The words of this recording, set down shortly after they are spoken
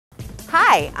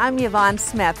Hi, I'm Yvonne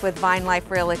Smith with Vine Life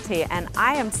Realty, and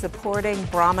I am supporting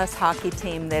Brahmas hockey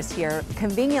team this year,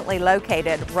 conveniently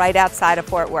located right outside of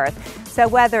Fort Worth. So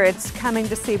whether it's coming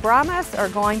to see Brahmas or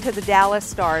going to the Dallas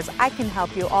Stars, I can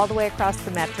help you all the way across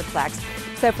the Metroplex.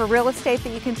 So for real estate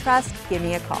that you can trust, give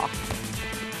me a call.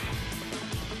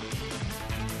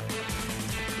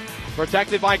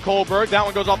 Protected by Kohlberg. That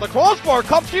one goes off the crossbar.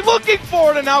 Kupski looking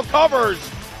for it and now covers.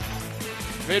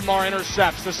 Vidmar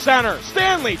intercepts the center.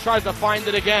 Stanley tries to find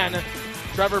it again.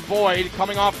 Trevor Boyd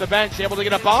coming off the bench, able to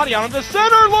get a body on him. The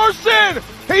center, Larson!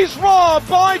 He's robbed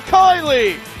by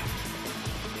Kiley.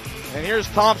 And here's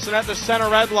Thompson at the center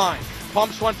red line.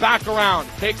 Pumps one back around.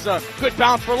 Takes a good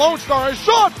bounce for Lone Star. A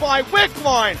shot by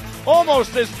Wickline.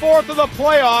 Almost his fourth of the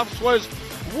playoffs was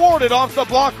warded off the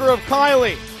blocker of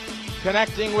Kiley.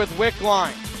 Connecting with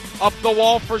Wickline. Up the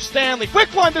wall for Stanley.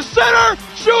 Wickline to center.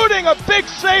 Shooting. A big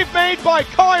save made by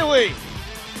Kiley.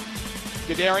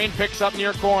 Guderian picks up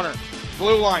near corner.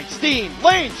 Blue line. Steen.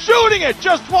 Lane shooting it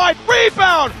just wide.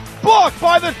 Rebound. Blocked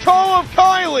by the toe of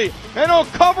Kiley. And he'll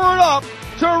cover it up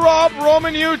to Rob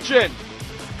Romanuchin.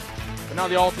 And now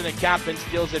the alternate captain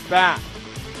steals it back.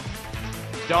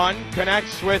 Dunn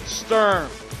connects with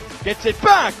Sturm. Gets it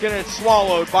back and it's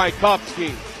swallowed by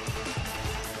Kupski.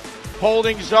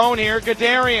 Holding zone here,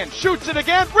 Guderian shoots it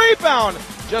again, rebound!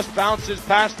 Just bounces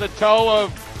past the toe of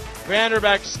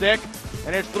Vanderbeek's stick,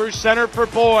 and it's through center for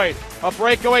Boyd. A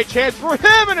breakaway chance for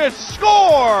him, and it's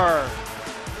score!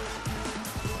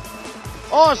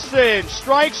 Austin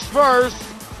strikes first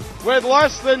with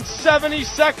less than 70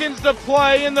 seconds to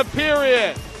play in the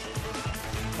period.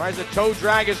 Tries to toe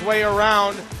drag his way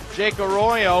around Jake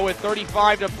Arroyo with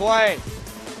 35 to play.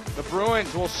 The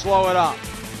Bruins will slow it up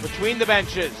between the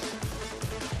benches.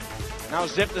 Now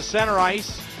zip the center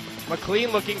ice.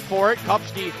 McLean looking for it.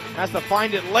 Kupski has to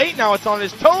find it late. Now it's on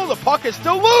his toe. The puck is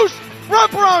still loose.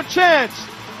 Wraparound chance.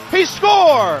 He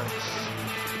scores.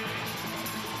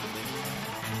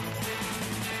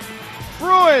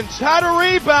 Bruins had a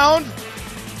rebound.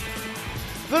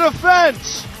 The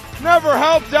defense never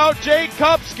helped out Jake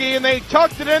Kupski, and they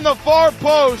tucked it in the far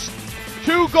post.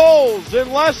 2 goals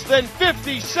in less than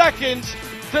 50 seconds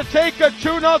to take a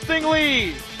 2-0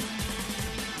 lead.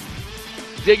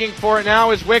 Digging for it now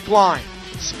is Wickline.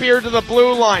 Spear to the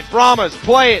blue line. Brahmas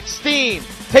play it. Steen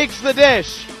takes the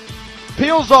dish.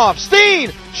 Peels off.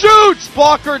 Steen shoots.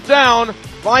 Blocker down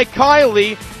by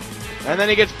Kiley. And then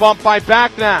he gets bumped by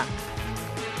Backnap.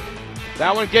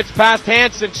 That one gets past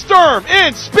Hansen. Sturm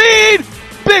in speed.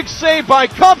 Big save by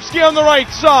Kupski on the right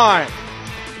side.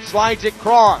 Slides it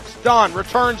cross. Dunn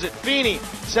returns it. Feeney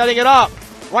setting it up.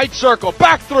 Right circle.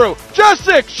 Back through.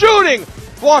 Jessic shooting.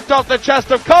 Blocked off the chest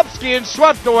of Kupski and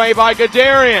swept away by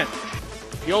Guderian.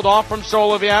 Peeled off from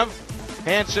Soloviev.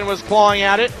 Hansen was clawing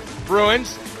at it.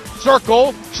 Bruins.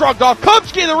 Circle. Shrugged off.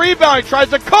 Kupski the rebound. He tries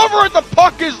to cover it. The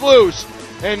puck is loose.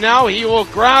 And now he will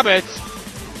grab it.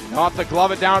 He'll have to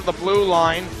glove it down at the blue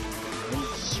line. And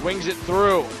swings it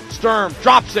through. Sturm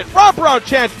drops it. Wraparound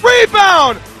chance.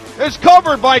 Rebound is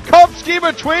covered by Kupski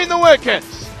between the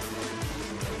wickets.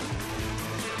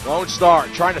 Lone Star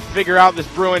trying to figure out this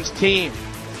Bruins team.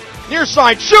 Near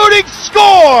side shooting,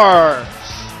 scores!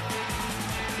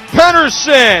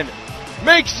 Pettersson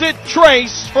makes it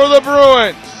trace for the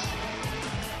Bruins.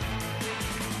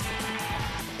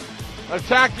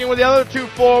 Attacking with the other 2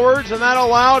 forwards, and that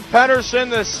allowed Pettersson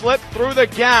to slip through the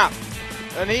gap.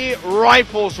 And he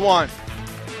rifles one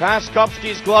past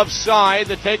Kupski's glove side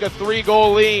to take a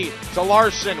 3-goal lead. To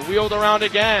Larson, wheeled around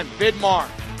again. Vidmar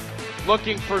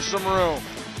looking for some room.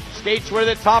 Skates with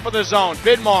it, top of the zone.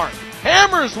 Vidmar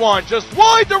hammers one, just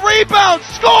wide, the rebound,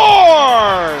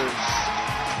 scores!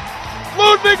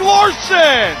 Ludwig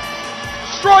Larson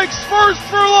strikes first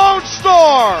for Lone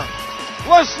Star.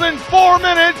 Less than 4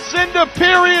 minutes into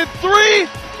period 3,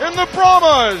 and the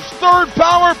Brahmas' 3rd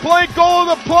power play goal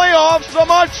of the playoffs, a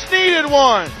much-needed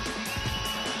one.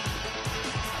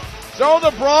 So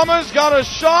the Brahmas got a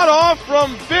shot off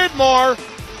from Vidmar,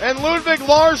 and Ludwig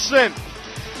Larson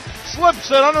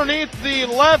slips it underneath the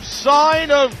left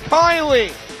side of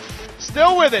Kiley.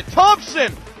 Still with it.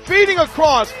 Thompson feeding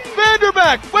across.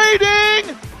 Vanderbeek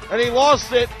waiting. And he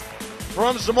lost it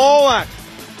from Zamolek.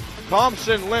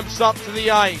 Thompson limps up to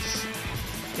the ice.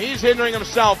 He's hindering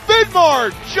himself.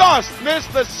 Vidmar just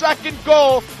missed the 2nd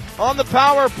goal on the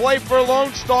power play for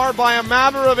Lone Star by a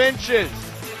matter of inches.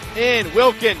 In.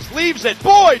 Wilkins leaves it.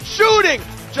 Boyd shooting.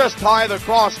 Just high the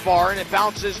crossbar, and it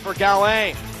bounces for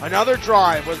Gallet. Another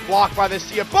drive was blocked by the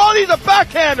Ciabatti. The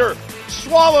backhander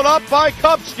swallowed up by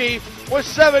Kupski with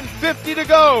 7:50 to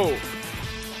go.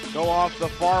 Go off the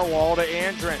far wall to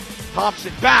Andren.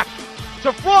 Thompson back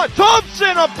to front. Thompson!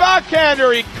 Robertson, a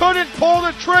backhander. He couldn't pull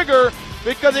the trigger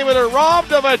because he would have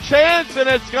robbed of a chance, and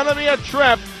it's going to be a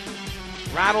trip.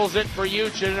 Rattles it for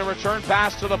Uchin, and a return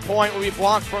pass to the point will be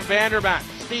blocked from Vanderbeck.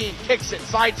 Steen kicks it,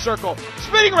 side circle,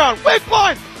 spinning around, weak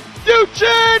line.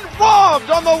 Uchin robbed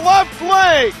on the left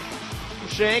leg.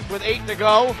 Shank with 8 to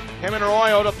go. Him and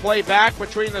Arroyo to play back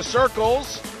between the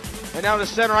circles. And now to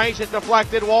center ice, it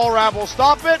deflected. Walrab will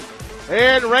stop it.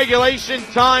 And regulation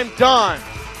time done.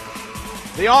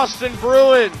 The Austin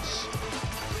Bruins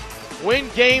win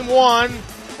game 1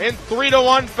 in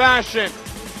 3-1 fashion.